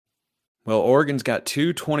Well, Oregon's got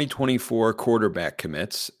two 2024 quarterback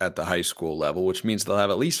commits at the high school level, which means they'll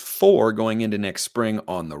have at least four going into next spring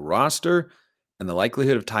on the roster. And the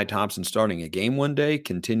likelihood of Ty Thompson starting a game one day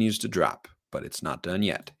continues to drop, but it's not done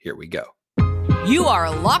yet. Here we go. You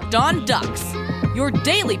are Locked On Ducks, your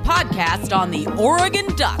daily podcast on the Oregon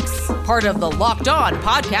Ducks, part of the Locked On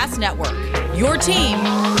Podcast Network, your team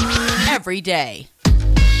every day.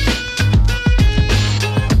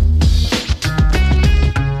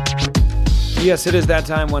 Yes, it is that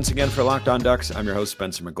time once again for Locked On Ducks. I'm your host,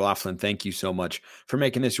 Spencer McLaughlin. Thank you so much for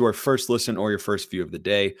making this your first listen or your first view of the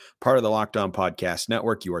day. Part of the Locked On Podcast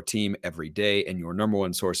Network, your team every day, and your number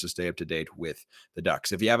one source to stay up to date with the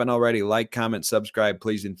Ducks. If you haven't already, like, comment, subscribe,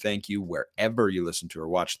 please, and thank you wherever you listen to or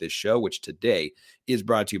watch this show, which today is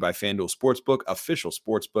brought to you by FanDuel Sportsbook, official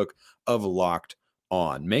sportsbook of Locked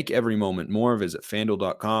On. Make every moment more. Visit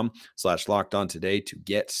FanDuel.com/LockedOn today to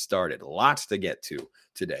get started. Lots to get to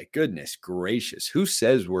today. Goodness gracious. Who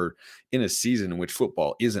says we're in a season in which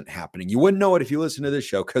football isn't happening? You wouldn't know it if you listen to this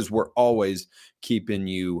show because we're always keeping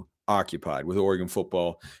you occupied with Oregon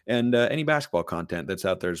football and any basketball content that's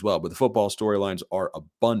out there as well. But the football storylines are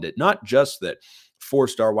abundant. Not just that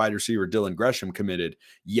four-star wide receiver Dylan Gresham committed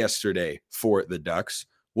yesterday for the Ducks.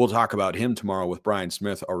 We'll talk about him tomorrow with Brian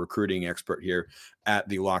Smith, our recruiting expert here at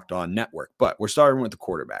the Locked On Network. But we're starting with the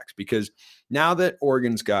quarterbacks because now that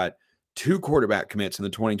Oregon's got two quarterback commits in the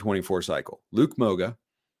 2024 cycle, Luke Moga,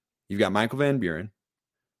 you've got Michael Van Buren.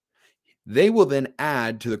 They will then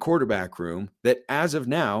add to the quarterback room that as of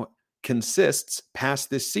now consists past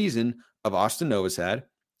this season of Austin Novosad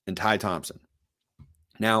and Ty Thompson.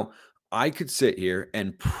 Now, I could sit here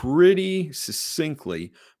and pretty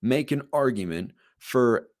succinctly make an argument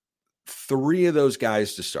for three of those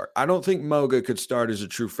guys to start. I don't think Moga could start as a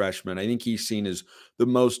true freshman. I think he's seen as the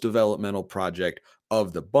most developmental project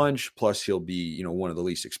of the bunch. Plus, he'll be, one of the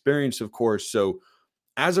least experienced, of course. So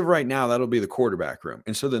as of right now, that'll be the quarterback room.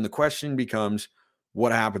 And so then the question becomes,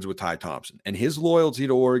 what happens with Ty Thompson? And his loyalty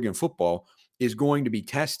to Oregon football is going to be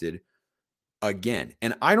tested again.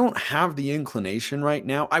 And I don't have the inclination right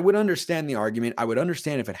now. I would understand the argument. I would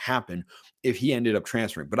understand if it happened, if he ended up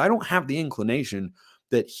transferring. But I don't have the inclination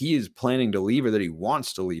that he is planning to leave or that he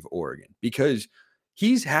wants to leave Oregon because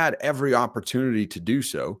he's had every opportunity to do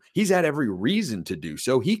so. He's had every reason to do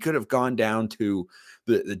so. He could have gone down to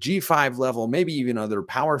the G5 level, maybe even other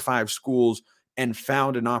Power 5 schools and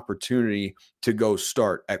found an opportunity to go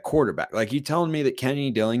start at quarterback. Like, you telling me that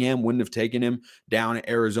Kenny Dillingham wouldn't have taken him down at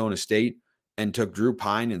Arizona State and took Drew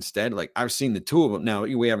Pine instead? Like, I've seen the two of them. Now,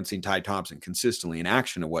 we haven't seen Ty Thompson consistently in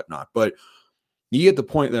action and whatnot, but you get the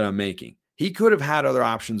point that I'm making. He could have had other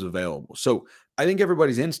options available. So I think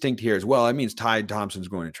everybody's instinct here is, well, that means Ty Thompson's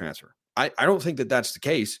going to transfer. I don't think that that's the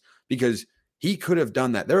case because he could have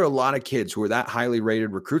done that. There are a lot of kids who are that highly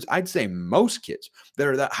rated recruits. I'd say most kids that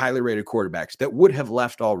are that highly rated quarterbacks that would have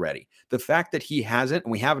left already. The fact that he hasn't,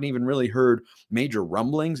 and we haven't even really heard major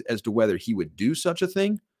rumblings as to whether he would do such a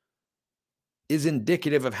thing, is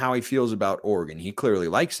indicative of how he feels about Oregon. He clearly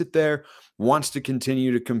likes it there, wants to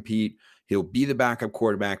continue to compete. He'll be the backup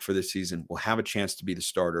quarterback for this season. Will have a chance to be the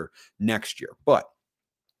starter next year. But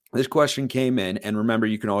this question came in, and remember,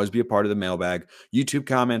 you can always be a part of the mailbag, YouTube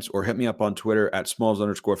comments, or hit me up on Twitter at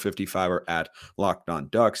Smalls_55 or at Locked On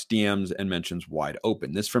Ducks. DMs and mentions wide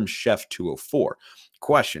open. This from Chef204.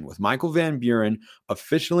 Question: with Michael Van Buren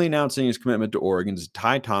officially announcing his commitment to Oregon, does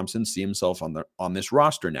Ty Thompson see himself on this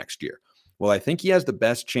roster next year? Well, I think he has the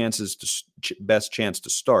best chance to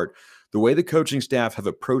start. The way the coaching staff have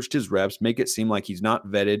approached his reps make it seem like he's not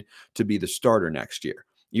vetted to be the starter next year.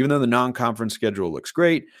 Even though the non-conference schedule looks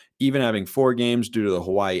great, even having 4 games due to the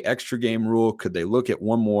Hawaii extra game rule, could they look at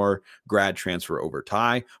one more grad transfer over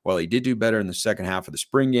Ty? While he did do better in the second half of the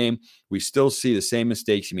spring game, we still see the same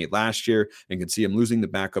mistakes he made last year and can see him losing the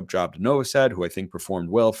backup job to Novosad, who I think performed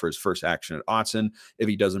well for his first action at Autzen, if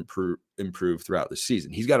he doesn't improve throughout the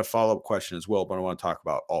season. He's got a follow-up question as well, but I want to talk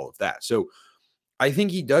about all of that. So I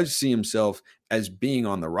think he does see himself as being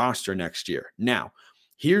on the roster next year. Now,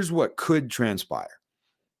 here's what could transpire.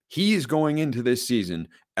 He is going into this season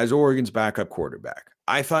as Oregon's backup quarterback.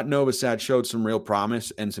 I thought Novosad showed some real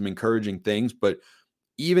promise and some encouraging things, but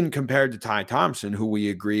even compared to Ty Thompson, who we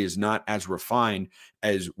agree is not as refined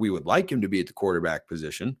as we would like him to be at the quarterback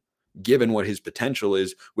position, given what his potential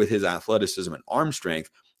is with his athleticism and arm strength,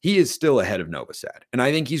 he is still ahead of Novosad. And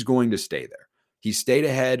I think he's going to stay there. He stayed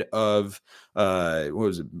ahead of,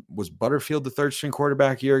 was Butterfield the third string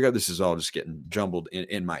quarterback a year ago? This is all just getting jumbled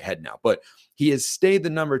in my head now. But he has stayed the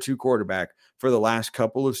number 2 quarterback for the last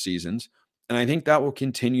couple of seasons. And I think that will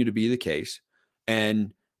continue to be the case.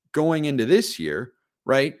 And going into this year,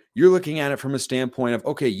 right, you're looking at it from a standpoint of,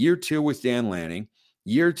 okay, year 2 with Dan Lanning,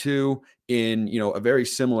 year 2 in, a very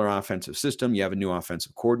similar offensive system. You have a new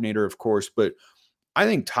offensive coordinator, of course, but I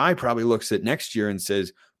think Ty probably looks at next year and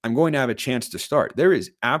says, I'm going to have a chance to start. There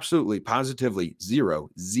is absolutely, positively zero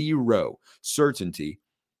certainty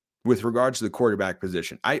with regards to the quarterback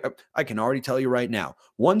position. I can already tell you right now,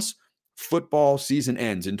 once football season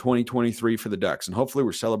ends in 2023 for the Ducks, and hopefully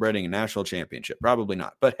we're celebrating a national championship, probably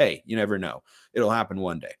not, but hey, you never know. It'll happen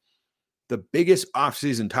one day. The biggest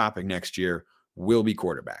offseason topic next year will be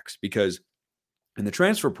quarterbacks, because in the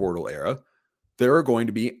transfer portal era, there are going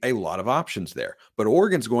to be a lot of options there. But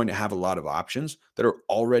Oregon's going to have a lot of options that are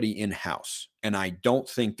already in-house. And I don't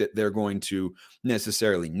think that they're going to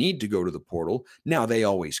necessarily need to go to the portal. Now, they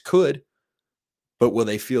always could, but will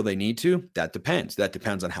they feel they need to? That depends. That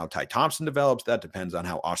depends on how Ty Thompson develops. That depends on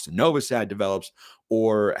how Austin Novosad develops,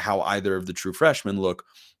 or how either of the true freshmen look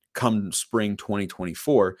come spring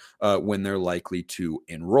 2024 when they're likely to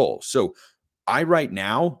enroll. So I right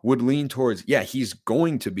now would lean towards, he's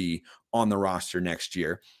going to be on the roster next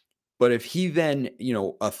year. But if he then,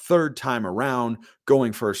 a third time around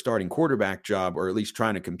going for a starting quarterback job, or at least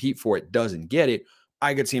trying to compete for it, doesn't get it,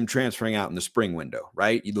 I could see him transferring out in the spring window,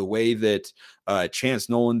 right? The way that Chance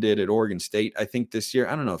Nolan did at Oregon State, I think this year.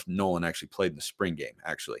 I don't know if Nolan actually played in the spring game,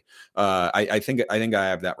 actually. I think I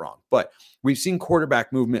have that wrong. But we've seen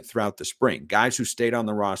quarterback movement throughout the spring. Guys who stayed on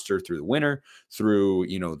the roster through the winter, through,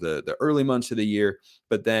 the early months of the year.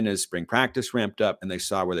 But then as spring practice ramped up and they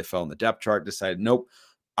saw where they fell in the depth chart, decided, nope,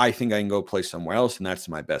 I think I can go play somewhere else, and that's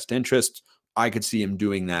in my best interest. I could see him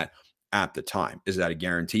doing that at the time. Is that a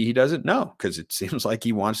guarantee he does it? No, because it seems like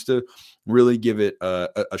he wants to really give it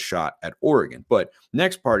a shot at Oregon. But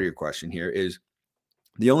next part of your question here is,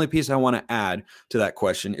 the only piece I want to add to that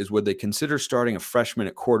question is, would they consider starting a freshman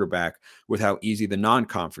at quarterback with how easy the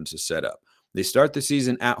non-conference is set up? They start the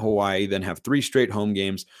season at Hawaii, then have 3 straight home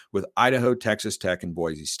games with Idaho, Texas Tech, and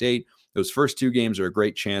Boise State. Those first 2 games are a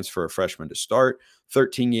great chance for a freshman to start.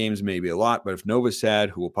 13 games may be a lot, but if Novosad,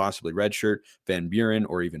 who will possibly redshirt, Van Buren,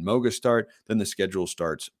 or even Moga start, then the schedule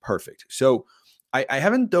starts perfect. So I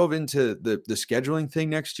haven't dove into the scheduling thing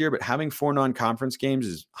next year, but having 4 non-conference games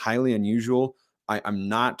is highly unusual. I'm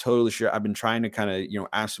not totally sure. I've been trying to kind of,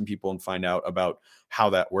 ask some people and find out about how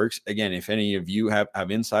that works. Again, if any of you have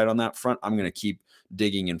insight on that front, I'm going to keep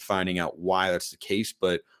digging and finding out why that's the case.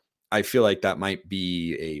 But I feel like that might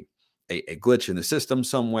be a glitch in the system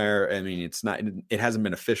somewhere. I mean, it hasn't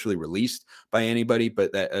been officially released by anybody,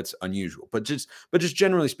 but that's unusual. But just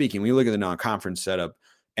generally speaking, when you look at the non-conference setup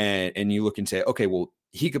and you look and say, okay, well,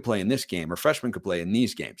 he could play in this game, or freshmen could play in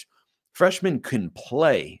these games. Freshmen can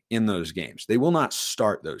play in those games. They will not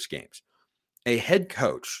start those games. A head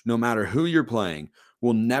coach, no matter who you're playing,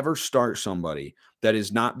 will never start somebody that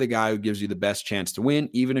is not the guy who gives you the best chance to win,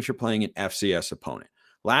 even if you're playing an FCS opponent.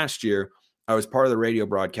 Last year, I was part of the radio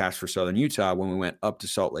broadcast for Southern Utah when we went up to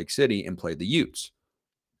Salt Lake City and played the Utes.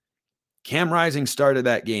 Cam Rising started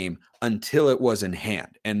that game until it was in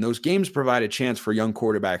hand. And those games provide a chance for young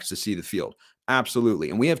quarterbacks to see the field.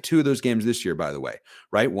 Absolutely. And we have 2 of those games this year, by the way,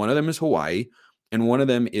 right? One of them is Hawaii, and one of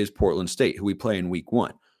them is Portland State, who we play in week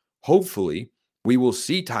 1. Hopefully, we will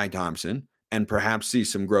see Ty Thompson and perhaps see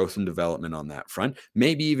some growth and development on that front.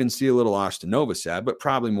 Maybe even see a little Austin Novosad, but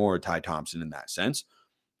probably more Ty Thompson in that sense.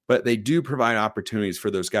 But they do provide opportunities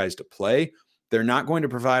for those guys to play. They're not going to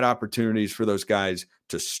provide opportunities for those guys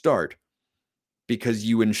to start, because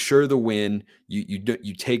you ensure the win.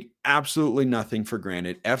 You take absolutely nothing for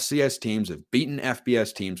granted. FCS teams have beaten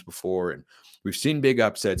FBS teams before, and we've seen big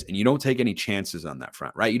upsets, and you don't take any chances on that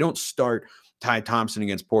front, right? You don't start Ty Thompson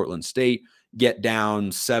against Portland State, get down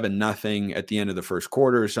 7-0 at the end of the first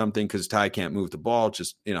quarter or something because Ty can't move the ball,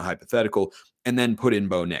 just hypothetical, and then put in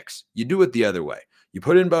Bo Nix. You do it the other way. You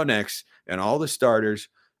put in Bo Nix and all the starters,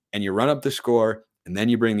 and you run up the score, and then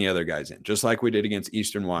you bring the other guys in, just like we did against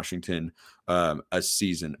Eastern Washington a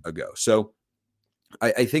season ago. So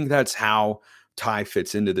I think that's how Ty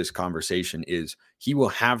fits into this conversation. Is he will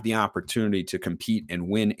have the opportunity to compete and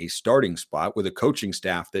win a starting spot with a coaching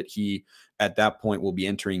staff that he, at that point, will be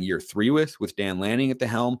entering year 3 with Dan Lanning at the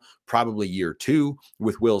helm, probably year 2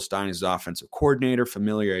 with Will Stein as offensive coordinator,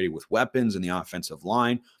 familiarity with weapons and the offensive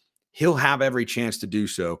line. He'll have every chance to do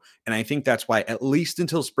so. And I think that's why, at least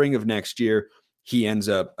until spring of next year, he ends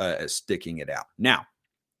up sticking it out. Now,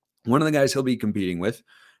 one of the guys he'll be competing with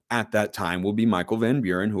at that time will be Michael Van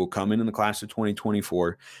Buren, who will come in the class of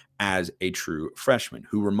 2024 as a true freshman,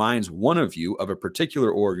 who reminds one of you of a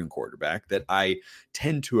particular Oregon quarterback that I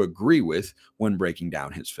tend to agree with when breaking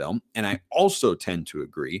down his film. And I also tend to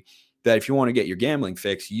agree that if you want to get your gambling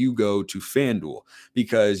fix, you go to FanDuel,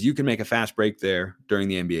 because you can make a fast break there during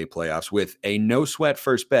the NBA playoffs with a no sweat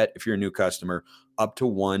first bet if you're a new customer, up to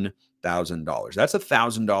 $1,000. That's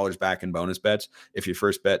 $1,000 back in bonus bets if your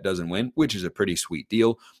first bet doesn't win, which is a pretty sweet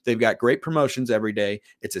deal. They've got great promotions every day.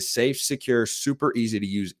 It's a safe, secure, super easy to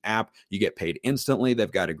use app. You get paid instantly.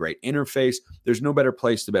 They've got a great interface. There's no better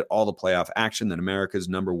place to bet all the playoff action than America's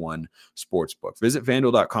 #1 sportsbook. Visit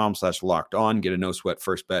FanDuel.com/locked-on. Get a no sweat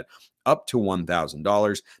first bet up to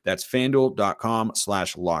 $1,000. That's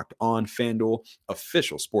FanDuel.com/locked-on. FanDuel,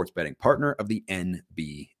 official sports betting partner of the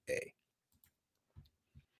NBA.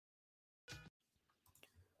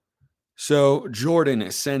 So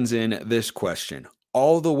Jordan sends in this question,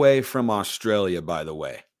 all the way from Australia, by the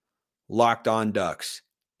way. Locked On Ducks,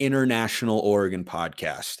 International Oregon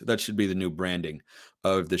Podcast. That should be the new branding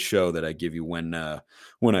of the show that I give you when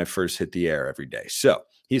I first hit the air every day. So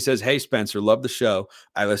he says, hey, Spencer, love the show.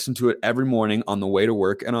 I listen to it every morning on the way to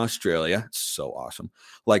work in Australia. It's so awesome.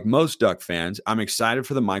 Like most Duck fans, I'm excited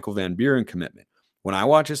for the Michael Van Buren commitment. When I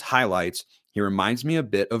watch his highlights, he reminds me a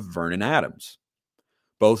bit of Vernon Adams.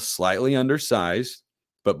 Both slightly undersized,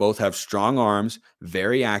 but both have strong arms,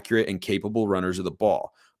 very accurate and capable runners of the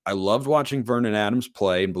ball. I loved watching Vernon Adams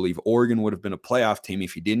play and believe Oregon would have been a playoff team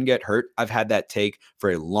if he didn't get hurt. I've had that take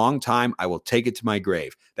for a long time. I will take it to my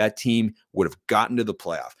grave. That team would have gotten to the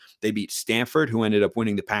playoff. They beat Stanford, who ended up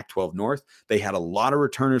winning the Pac-12 North. They had a lot of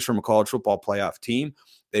returners from a college football playoff team.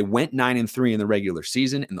 They went 9-3 in the regular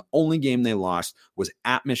season, and the only game they lost was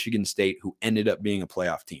at Michigan State, who ended up being a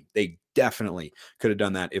playoff team. They definitely could have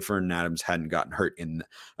done that if Vernon Adams hadn't gotten hurt in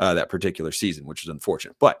that particular season, which is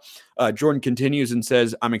unfortunate. But Jordan continues and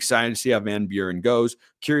says, I'm excited to see how Van Buren goes.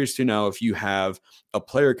 Curious to know if you have a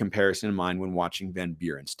player comparison in mind when watching Van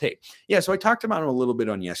Buren's tape. Yeah, so I talked about him a little bit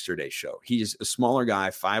on yesterday's show. He's a smaller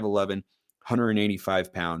guy, 5'11",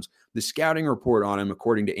 185 pounds. The scouting report on him,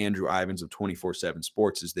 according to Andrew Ivins of 24/7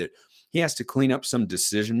 Sports, is that he has to clean up some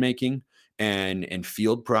decision-making and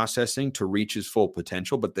field processing to reach his full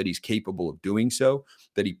potential, but that he's capable of doing so,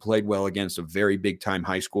 that he played well against a very big-time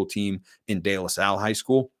high school team in De La Salle High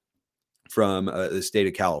School from the state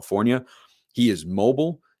of California. He is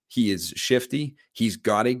mobile. He is shifty. He's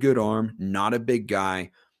got a good arm, not a big guy,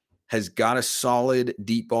 has got a solid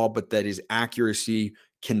deep ball, but that his accuracy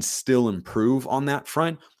can still improve on that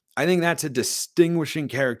front. I think that's a distinguishing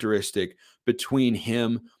characteristic between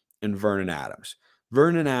him and Vernon Adams.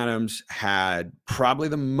 Vernon Adams had probably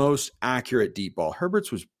the most accurate deep ball.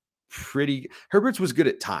 Herbert's was good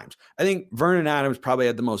at times. I think Vernon Adams probably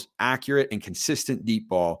had the most accurate and consistent deep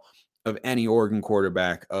ball of any Oregon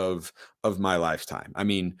quarterback of my lifetime. I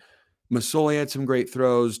mean, Masoli had some great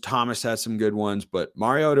throws. Thomas had some good ones, but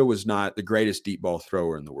Mariota was not the greatest deep ball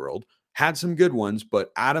thrower in the world. Had some good ones,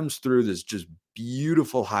 but Adams threw this just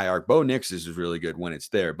beautiful high arc. Bo Nix's is really good when it's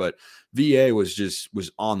there, but VA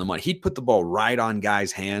was on the money. He'd put the ball right on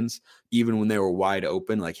guys' hands, even when they were wide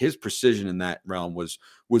open. Like, his precision in that realm was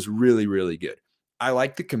really, really good. I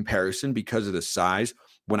like the comparison because of the size.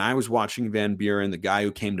 When I was watching Van Buren, the guy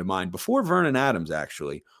who came to mind before Vernon Adams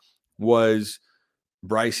actually was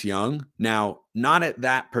Bryce Young. Now, not at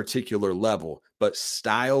that particular level, but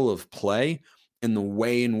style of play and the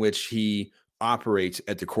way in which he operates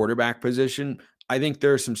at the quarterback position, I think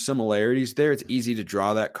there are some similarities there. It's easy to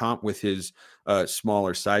draw that comp with his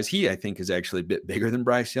smaller size. He, I think, is actually a bit bigger than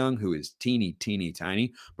Bryce Young, who is teeny,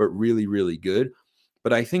 tiny, but really, really good.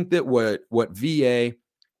 But I think that what VA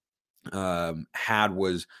had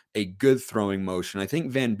was a good throwing motion. I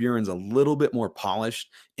think Van Buren's a little bit more polished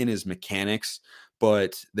in his mechanics,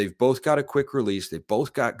 but they've both got a quick release. They've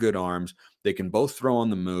both got good arms. They can both throw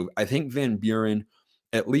on the move. I think Van Buren,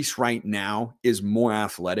 at least right now, is more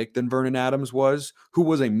athletic than Vernon Adams was, who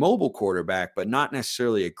was a mobile quarterback, but not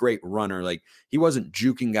necessarily a great runner. Like, he wasn't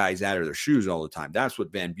juking guys out of their shoes all the time. That's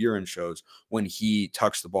what Van Buren shows when he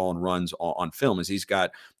tucks the ball and runs on film, is he's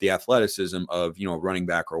got the athleticism of, a running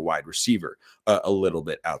back or a wide receiver a little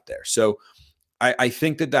bit out there. So I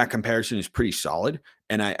think that comparison is pretty solid.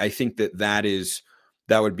 And I think that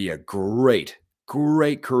would be a great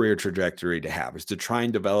career trajectory to have, is to try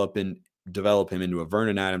and develop him into a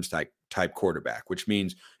Vernon Adams type quarterback, which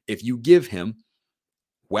means if you give him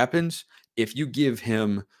weapons, if you give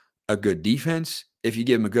him a good defense, if you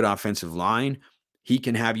give him a good offensive line, he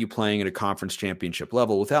can have you playing at a conference championship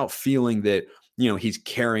level without feeling that, he's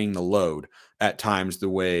carrying the load at times the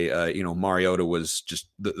way, Mariota was just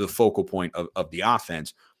the focal point of the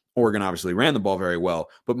offense. Oregon obviously ran the ball very well,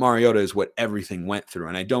 but Mariota is what everything went through.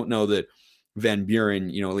 And I don't know that Van Buren,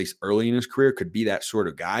 at least early in his career, could be that sort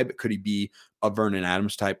of guy, but could he be a Vernon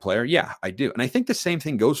Adams type player? Yeah, I do. And I think the same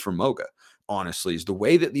thing goes for Moga. honestly, is the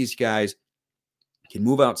way that these guys can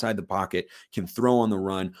move outside the pocket, can throw on the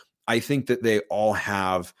run. I think that they all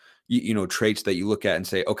have, traits that you look at and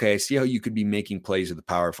say, okay, I see how you could be making plays at the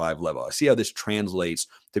Power 5 level. I see how this translates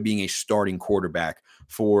to being a starting quarterback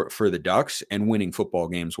for the Ducks and winning football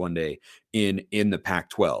games one day in the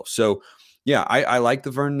Pac-12. So, yeah, I like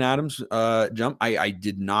the Vernon Adams jump. I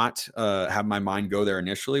did not have my mind go there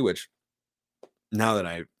initially, which now that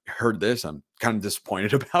I heard this, I'm kind of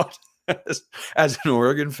disappointed about as an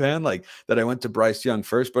Oregon fan, like that I went to Bryce Young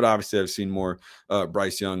first, but obviously I've seen more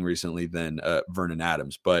Bryce Young recently than Vernon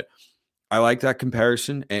Adams. But I like that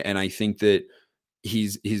comparison, and I think that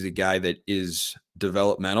he's a guy that is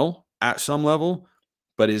developmental at some level,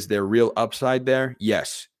 but is there real upside there?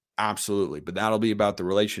 Yes, absolutely. But that'll be about the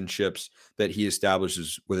relationships that he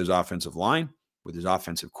establishes with his offensive line, with his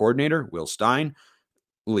offensive coordinator, Will Stein,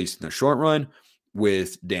 at least in the short run,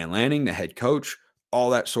 with Dan Lanning, the head coach,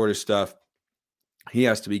 all that sort of stuff. He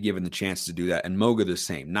has to be given the chance to do that. And Moga the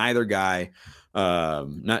same. Neither guy,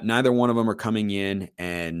 neither one of them are coming in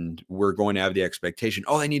and we're going to have the expectation,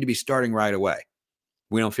 they need to be starting right away.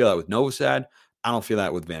 We don't feel that with Novosad. I don't feel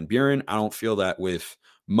that with Van Buren. I don't feel that with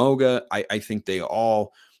Moga. I think they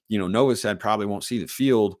all, Novosad probably won't see the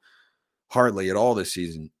field hardly at all this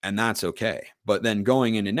season, and that's okay. But then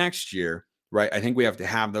going into next year, right, I think we have to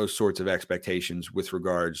have those sorts of expectations with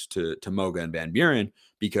regards to Moga and Van Buren,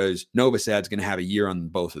 because Novosad's going to have a year on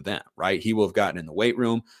both of them, right? He will have gotten in the weight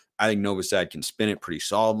room. I think Novosad can spin it pretty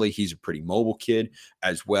solidly. He's a pretty mobile kid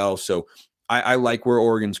as well. So I like where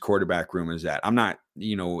Oregon's quarterback room is at. I'm not,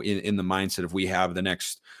 in the mindset of we have the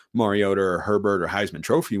next Mariota or Herbert or Heisman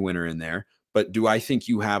Trophy winner in there, but do I think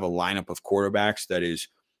you have a lineup of quarterbacks that is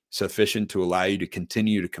sufficient to allow you to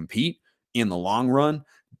continue to compete in the long run,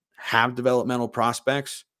 have developmental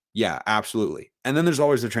prospects? Yeah, absolutely. And then there's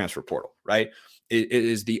always the transfer portal, right? It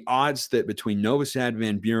is the odds that between Novosad,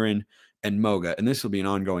 Van Buren, and Moga, and this will be an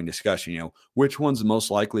ongoing discussion, which one's the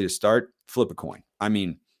most likely to start? Flip a coin. I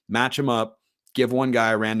mean, match them up, give one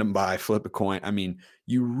guy a random bye, flip a coin. I mean,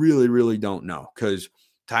 you really, really don't know, because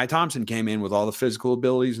Ty Thompson came in with all the physical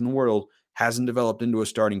abilities in the world, hasn't developed into a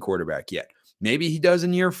starting quarterback yet. Maybe he does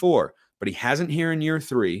in year 4, but he hasn't here in year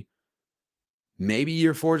 3. Maybe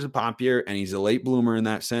year 4 is a pop year and he's a late bloomer in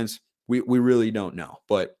that sense. We really don't know.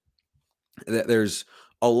 But there's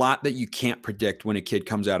a lot that you can't predict when a kid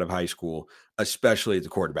comes out of high school, especially at the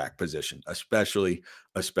quarterback position, especially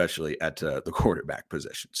at the quarterback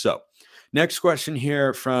position. So next question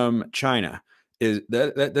here from China is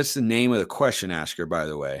that's the name of the question asker, by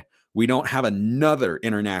the way. We don't have another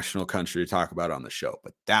international country to talk about on the show,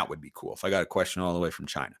 but that would be cool if I got a question all the way from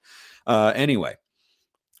China. Anyway,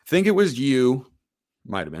 I think it was you,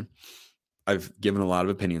 might have been. I've given a lot of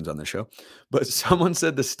opinions on the show, but someone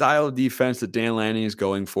said the style of defense that Dan Lanning is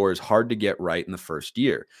going for is hard to get right in the first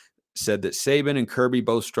year. Said that Saban and Kirby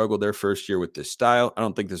both struggled their first year with this style. I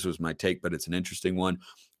don't think this was my take, but it's an interesting one.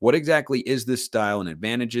 What exactly is this style and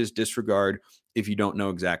advantages? Disregard if you don't know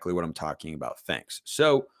exactly what I'm talking about. Thanks.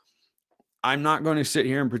 So I'm not going to sit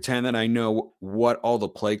here and pretend that I know what all the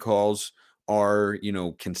play calls are,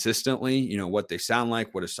 consistently, what they sound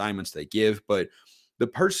like, what assignments they give, but the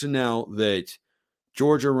personnel that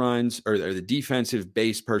Georgia runs, or the defensive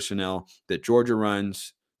base personnel that Georgia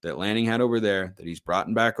runs, that Lanning had over there, that he's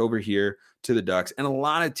brought back over here to the Ducks, and a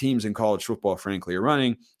lot of teams in college football, frankly, are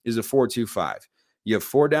running, is a 4-2-5. You have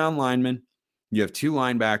 4 down linemen, you have 2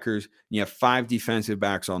 linebackers, and you have 5 defensive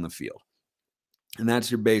backs on the field. And that's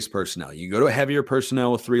your base personnel. You go to a heavier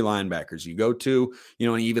personnel with 3 linebackers. You go to,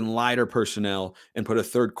 an even lighter personnel and put a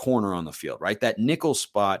 3rd corner on the field, right? That nickel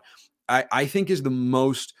spot, I think, is the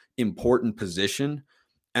most important position.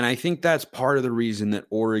 And I think that's part of the reason that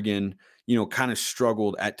Oregon, kind of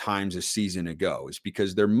struggled at times a season ago, is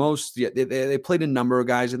because they played a number of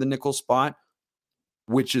guys at the nickel spot,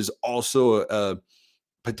 which is also a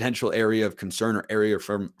potential area of concern or area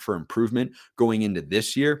for improvement going into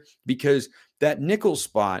this year, because that nickel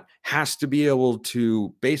spot has to be able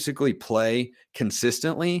to basically play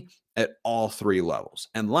consistently at all 3 levels.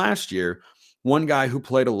 And last year, one guy who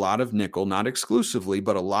played a lot of nickel, not exclusively,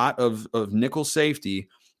 but a lot of nickel safety,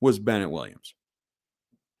 was Bennett Williams.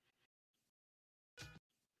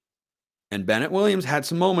 And Bennett Williams had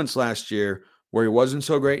some moments last year where he wasn't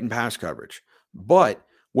so great in pass coverage. But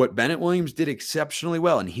what Bennett Williams did exceptionally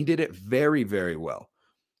well, and he did it very, very well,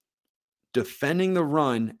 defending the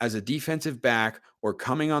run as a defensive back or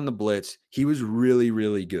coming on the blitz, he was really,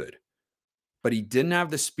 really good. But he didn't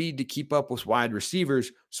have the speed to keep up with wide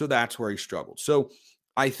receivers, so that's where he struggled. So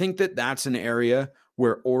I think that that's an area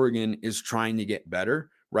where Oregon is trying to get better,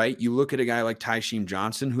 right? You look at a guy like Ty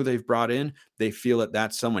Johnson, who they've brought in, they feel that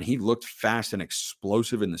that's someone, he looked fast and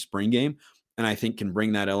explosive in the spring game, and I think can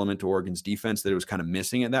bring that element to Oregon's defense that it was kind of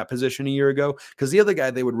missing at that position a year ago. Because the other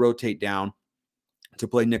guy they would rotate down to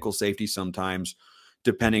play nickel safety sometimes,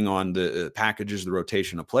 depending on the packages, the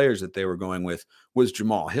rotation of players that they were going with, was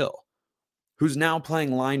Jamal Hill, who's now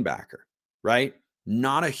playing linebacker, right?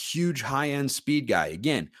 Not a huge high-end speed guy.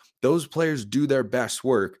 Again, those players do their best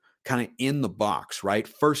work kind of in the box, right?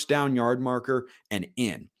 First down yard marker and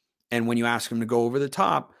in. And when you ask them to go over the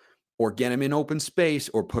top or get him in open space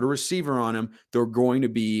or put a receiver on him, they're going to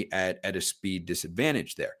be at a speed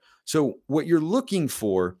disadvantage there. So what you're looking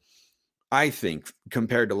for, I think,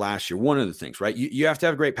 compared to last year, one of the things, right? You have to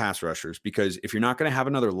have great pass rushers, because if you're not going to have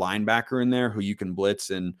another linebacker in there who you can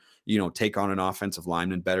blitz and, take on an offensive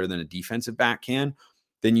lineman better than a defensive back can,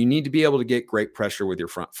 then you need to be able to get great pressure with your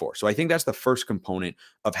front four. So I think that's the first component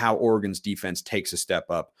of how Oregon's defense takes a step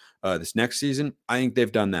up this next season. I think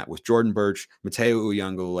they've done that with Jordan Birch, Mateo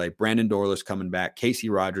Uyunglele, Brandon Dorlus coming back, Casey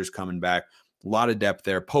Rogers coming back, a lot of depth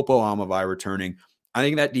there, Popo Amavai returning. I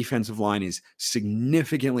think that defensive line is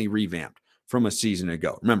significantly revamped from a season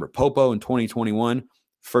ago. Remember, Popo in 2021,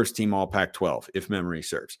 first team all Pac-12, if memory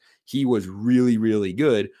serves. He was really, really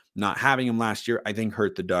good. Not having him last year, I think,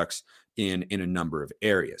 hurt the Ducks in a number of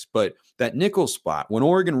areas. But that nickel spot, when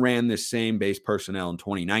Oregon ran this same base personnel in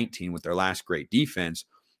 2019 with their last great defense,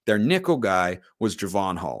 their nickel guy was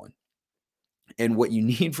Javon Holland. And what you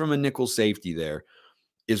need from a nickel safety there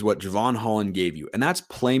is what Javon Holland gave you. And that's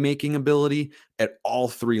playmaking ability at all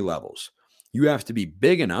three levels. You have to be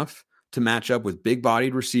big enough to match up with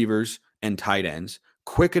big-bodied receivers and tight ends,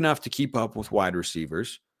 quick enough to keep up with wide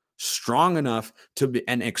receivers, strong enough to be,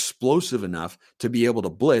 and explosive enough to be able to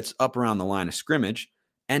blitz up around the line of scrimmage,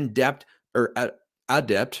 and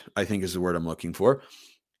adept, I think is the word I'm looking for,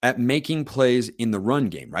 at making plays in the run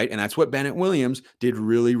game, right? And that's what Bennett Williams did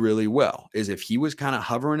really, really well, is if he was kind of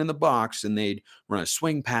hovering in the box and they'd run a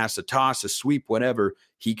swing pass, a toss, a sweep, whatever,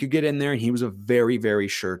 he could get in there, and he was a very, very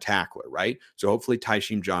sure tackler, right? So hopefully Ty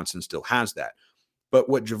Johnson still has that. But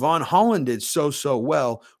what Javon Holland did so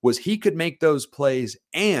well was he could make those plays,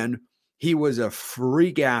 and he was a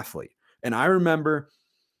freak athlete. And I remember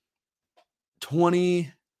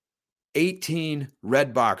 2018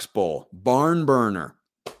 Red Box Bowl, barn burner,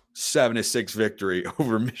 7-6 victory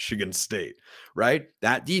over Michigan State, right?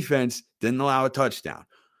 That defense didn't allow a touchdown.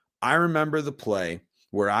 I remember the play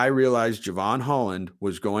where I realized Javon Holland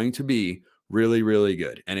was going to be really, really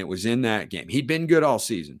good. And it was in that game. He'd been good all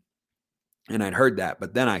season, and I'd heard that,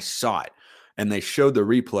 but then I saw it, and they showed the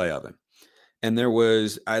replay of him. And there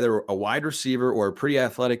was either a wide receiver or a pretty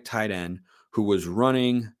athletic tight end who was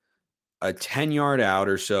running a 10-yard out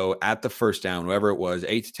or so at the first down, whatever it was,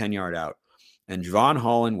 8 to 10-yard out. And Javon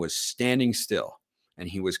Holland was standing still, and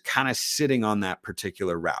he was kind of sitting on that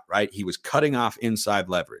particular route, right? He was cutting off inside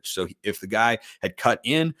leverage. So if the guy had cut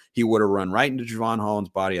in, he would have run right into Javon Holland's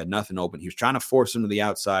body, had nothing open. He was trying to force him to the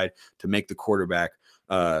outside to make the quarterback,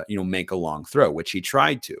 make a long throw, which he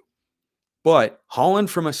tried to. But Holland,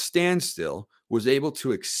 from a standstill, was able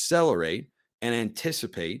to accelerate and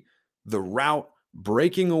anticipate the route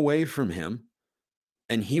breaking away from him,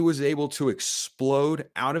 and he was able to explode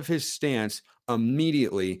out of his stance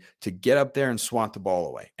immediately to get up there and swat the ball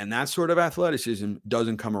away. And that sort of athleticism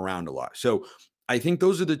doesn't come around a lot. So I think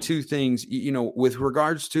those are the two things, with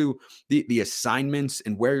regards to the assignments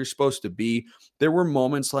and where you're supposed to be. There were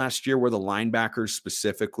moments last year where the linebackers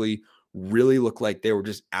specifically really looked like they were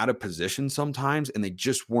just out of position sometimes, and they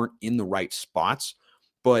just weren't in the right spots.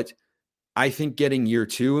 But I think getting year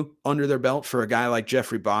 2 under their belt for a guy like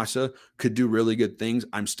Jeffrey Bassa could do really good things.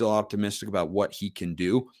 I'm still optimistic about what he can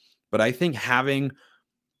do. But I think having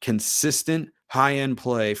consistent high-end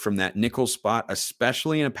play from that nickel spot,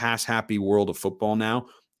 especially in a pass-happy world of football now,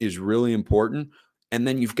 is really important. And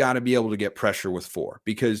then you've got to be able to get pressure with 4.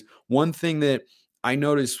 Because one thing that I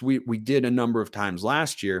noticed we did a number of times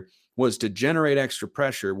last year was to generate extra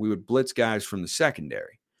pressure, we would blitz guys from the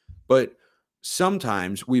secondary. But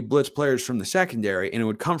sometimes we blitz players from the secondary, and it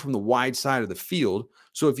would come from the wide side of the field.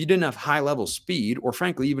 So if you didn't have high-level speed, or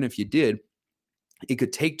frankly, even if you did, it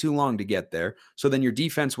could take too long to get there. So then your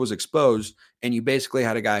defense was exposed, and you basically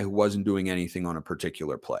had a guy who wasn't doing anything on a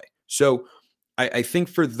particular play. So I think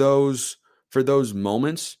for those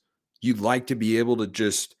moments, you'd like to be able to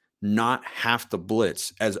just not have to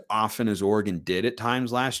blitz as often as Oregon did at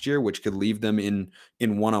times last year, which could leave them in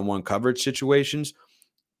one-on-one coverage situations.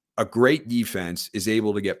 A great defense is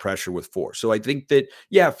able to get pressure with 4. So I think that,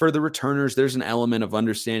 for the returners, there's an element of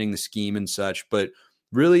understanding the scheme and such, but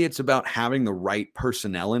really it's about having the right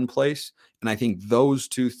personnel in place. And I think those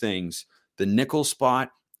two things, the nickel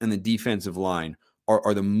spot and the defensive line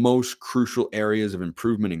are the most crucial areas of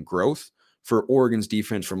improvement and growth for Oregon's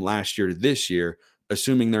defense from last year to this year,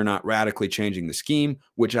 assuming they're not radically changing the scheme,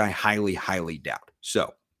 which I highly, highly doubt.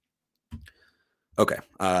 So, okay,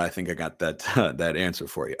 I think I got that that answer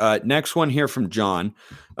for you. Next one here from John.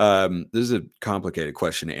 This is a complicated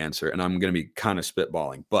question to answer, and I'm going to be kind of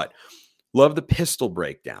spitballing, but love the pistol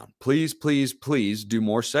breakdown. Please, please, please do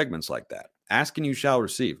more segments like that. Ask and you shall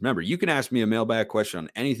receive. Remember, you can ask me a mailbag question on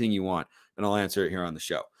anything you want, and I'll answer it here on the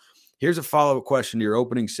show. Here's a follow-up question to your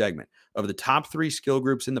opening segment. Of the top 3 skill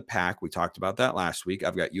groups in the pack, we talked about that last week.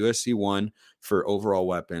 I've got USC 1 for overall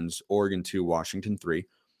weapons, Oregon 2, Washington 3.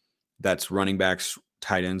 That's running backs,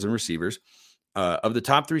 tight ends, and receivers. Of the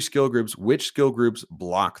top 3 skill groups, which skill groups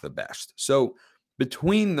block the best? So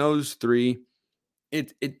between those 3,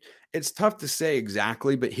 it's tough to say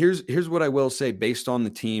exactly, but here's what I will say based on the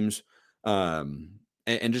teams and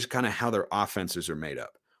just kind of how their offenses are made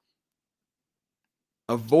up.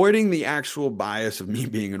 Avoiding the actual bias of me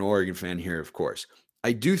being an Oregon fan here, of course,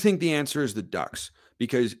 I do think the answer is the Ducks,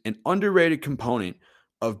 because an underrated component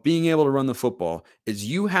of being able to run the football is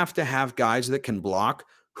you have to have guys that can block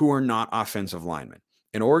who are not offensive linemen.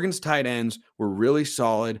 And Oregon's tight ends were really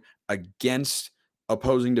solid against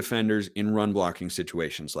opposing defenders in run blocking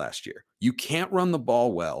situations last year. You can't run the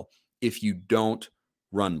ball well if you don't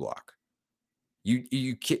run block.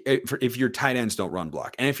 You can't, if your tight ends don't run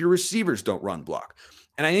block, and if your receivers don't run block.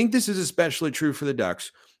 And I think this is especially true for the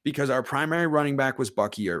Ducks because our primary running back was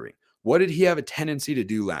Bucky Irving. What did he have a tendency to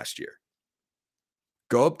do last year?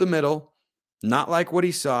 Go up the middle, not like what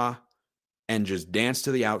he saw, and just dance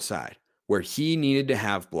to the outside where he needed to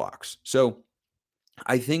have blocks. So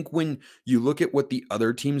I think when you look at what the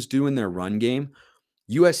other teams do in their run game,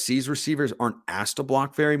 USC's receivers aren't asked to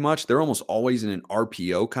block very much. They're almost always in an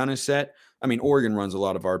RPO kind of set. I mean, Oregon runs a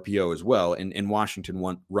lot of RPO as well, and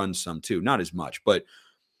Washington runs some too, not as much. But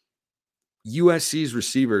USC's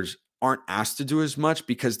receivers aren't asked to do as much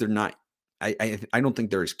because they're not. I don't think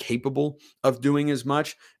they're as capable of doing as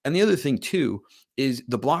much. And the other thing too is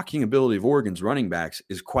the blocking ability of Oregon's running backs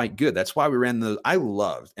is quite good. That's why we ran those. I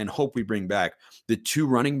loved and hope we bring back the 2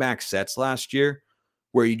 running back sets last year,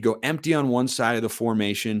 where you'd go empty on one side of the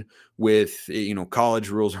formation with, college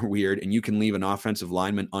rules are weird, and you can leave an offensive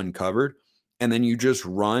lineman uncovered, and then you just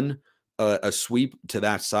run a sweep to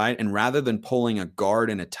that side. And rather than pulling a guard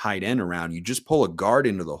and a tight end around, you just pull a guard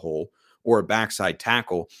into the hole or a backside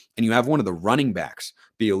tackle, and you have one of the running backs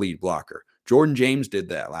be a lead blocker. Jordan James did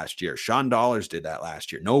that last year. Sean Dollars did that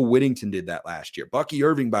last year. Noah Whittington did that last year. Bucky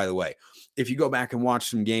Irving, by the way, if you go back and watch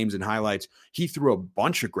some games and highlights, he threw a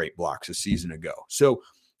bunch of great blocks a season ago. So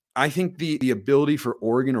I think the ability for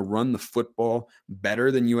Oregon to run the football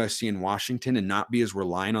better than USC and Washington and not be as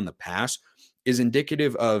reliant on the pass is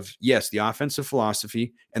indicative of, yes, the offensive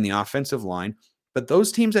philosophy and the offensive line, but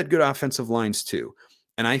those teams had good offensive lines too.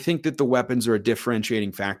 And I think that the weapons are a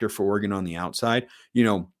differentiating factor for Oregon on the outside.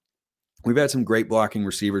 We've had some great blocking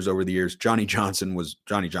receivers over the years. Johnny Johnson was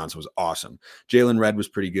awesome. Jalen Redd was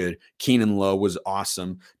pretty good. Keenan Lowe was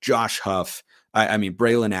awesome. Josh Huff.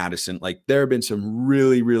 Braylon Addison. Like, there have been some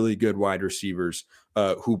really, really good wide receivers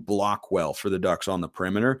who block well for the Ducks on the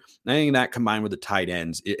perimeter. And I think that combined with the tight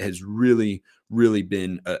ends, it has really, really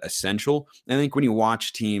been essential. And I think when you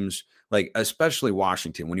watch teams like especially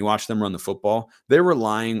Washington, when you watch them run the football, they're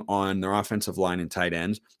relying on their offensive line and tight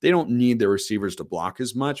ends. They don't need their receivers to block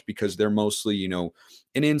as much because they're mostly, an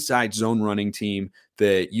inside zone running team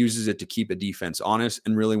that uses it to keep a defense honest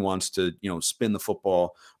and really wants to, spin the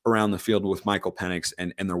football around the field with Michael Penix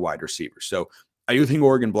and their wide receivers. So I do think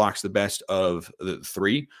Oregon blocks the best of the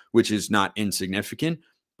 3, which is not insignificant.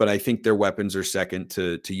 But I think their weapons are second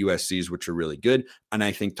to USC's, which are really good. And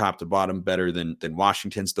I think top to bottom better than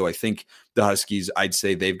Washington's, though I think the Huskies, I'd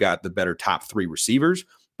say they've got the better top 3 receivers.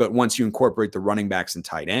 But once you incorporate the running backs and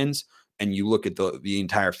tight ends and you look at the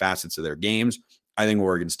entire facets of their games, I think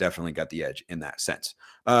Oregon's definitely got the edge in that sense.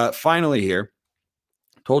 Finally here,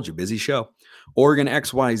 told you, busy show. Oregon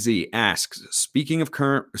XYZ asks, speaking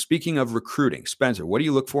of recruiting, Spencer, what do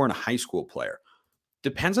you look for in a high school player?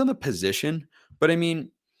 Depends on the position, but I mean,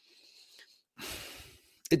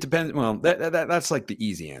 it depends. Well, that's like the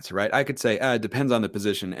easy answer, right? I could say it depends on the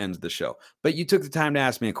position, ends the show. But you took the time to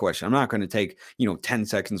ask me a question. I'm not going to take 10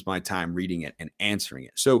 seconds of my time reading it and answering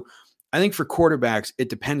it. So I think for quarterbacks, it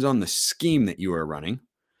depends on the scheme that you are running.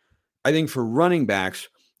 I think for running backs,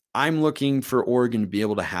 I'm looking for Oregon to be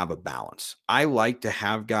able to have a balance. I like to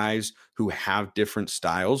have guys who have different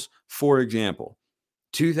styles. For example,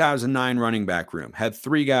 2009 running back room had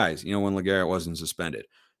 3 guys, when LeGarrette wasn't suspended.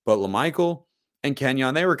 But LaMichael and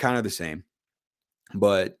Kenyon, they were kind of the same.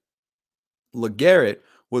 But LeGarrette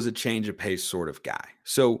was a change of pace sort of guy.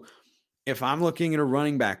 So if I'm looking at a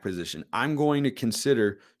running back position, I'm going to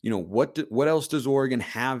consider, what else does Oregon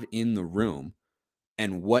have in the room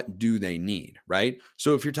and what do they need, right?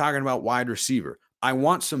 So if you're talking about wide receiver, I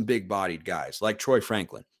want some big bodied guys like Troy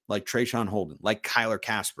Franklin, like Trayshawn Holden, like Kyler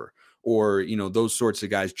Casper, or, those sorts of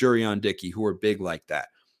guys, Jurion Dickey, who are big like that.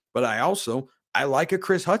 But I like a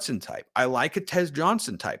Chris Hudson type. I like a Tez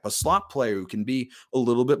Johnson type, a slot player who can be a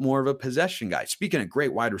little bit more of a possession guy. Speaking of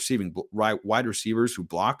great wide receivers who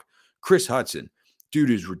block, Chris Hudson, dude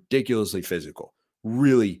is ridiculously physical.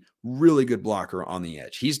 Really, really good blocker on the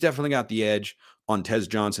edge. He's definitely got the edge on Tez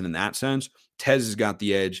Johnson in that sense. Tez has got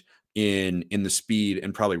the edge in the speed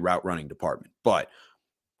and probably route running department. But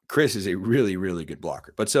Chris is a really, really good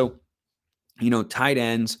blocker. But so, tight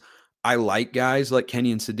ends, I like guys like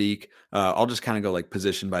Kenyon Sadiq. I'll just kind of go like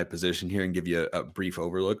position by position here and give you a brief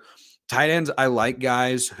overlook. Tight ends, I like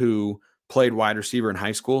guys who played wide receiver in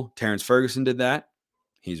high school. Terrence Ferguson did that.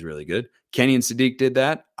 He's really good. Kenyon Sadiq did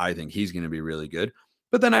that. I think he's going to be really good.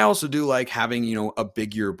 But then I also do like having, a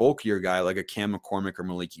bigger, bulkier guy like a Cam McCormick or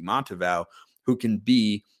Maliki Montevau who can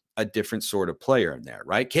be a different sort of player in there,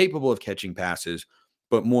 right? Capable of catching passes,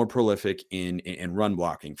 but more prolific in run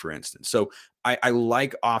blocking, for instance. So I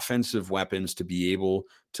like offensive weapons to be able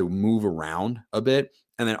to move around a bit.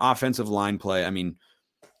 And then offensive line play,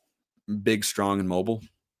 big, strong, and mobile.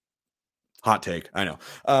 Hot take, I know.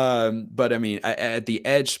 But at the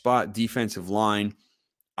edge spot, defensive line,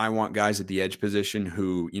 I want guys at the edge position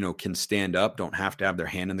who, can stand up, don't have to have their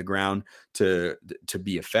hand in the ground to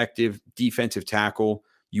be effective. Defensive tackle,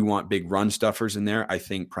 you want big run stuffers in there. I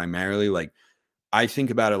think primarily, I think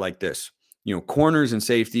about it like this, corners and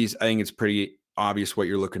safeties. I think it's pretty obvious what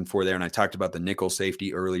you're looking for there. And I talked about the nickel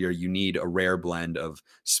safety earlier. You need a rare blend of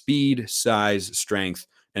speed, size, strength,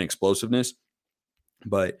 and explosiveness.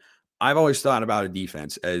 But I've always thought about a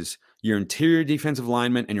defense as your interior defensive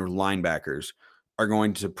linemen and your linebackers are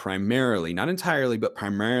going to primarily, not entirely, but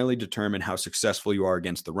primarily determine how successful you are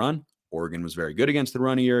against the run. Oregon was very good against the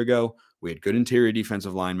run a year ago. We had good interior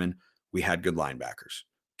defensive linemen. We had good linebackers.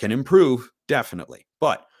 Can improve, definitely.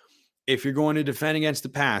 But if you're going to defend against the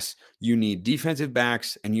pass, you need defensive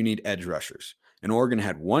backs and you need edge rushers. And Oregon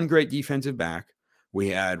had one great defensive back. We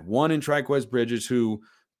had one in Triquez Bridges who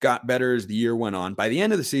got better as the year went on. By the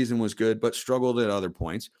end of the season was good, but struggled at other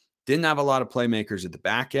points. Didn't have a lot of playmakers at the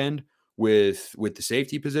back end with the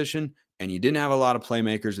safety position, and you didn't have a lot of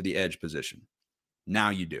playmakers at the edge position. Now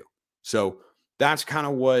you do. So that's kind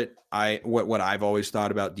of what I've always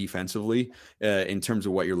thought about defensively in terms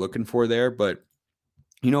of what you're looking for there. But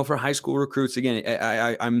for high school recruits, again,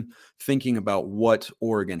 I'm thinking about what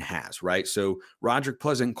Oregon has, right? So Roderick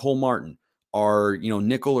Pleasant and Cole Martin are,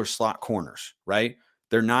 nickel or slot corners, right?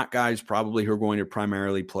 They're not guys probably who are going to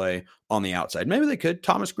primarily play on the outside. Maybe they could.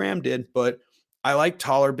 Thomas Graham did, but I like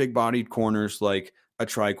taller, big-bodied corners like a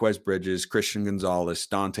Triquez Bridges, Christian Gonzalez,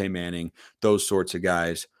 Dante Manning, those sorts of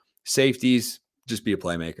guys. Safeties, just be a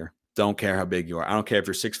playmaker. Don't care how big you are. I don't care if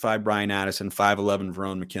you're 6'5", Brian Addison, 5'11",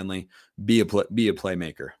 Verone McKinley. Be a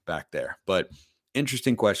playmaker back there. But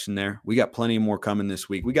interesting question there. We got plenty more coming this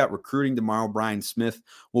week. We got recruiting tomorrow. Brian Smith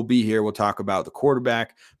will be here. We'll talk about the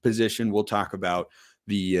quarterback position. We'll talk about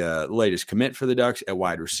the latest commit for the Ducks at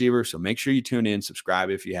wide receiver. So make sure you tune in, subscribe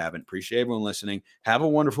if you haven't. Appreciate everyone listening. Have a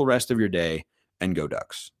wonderful rest of your day, and go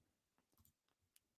Ducks.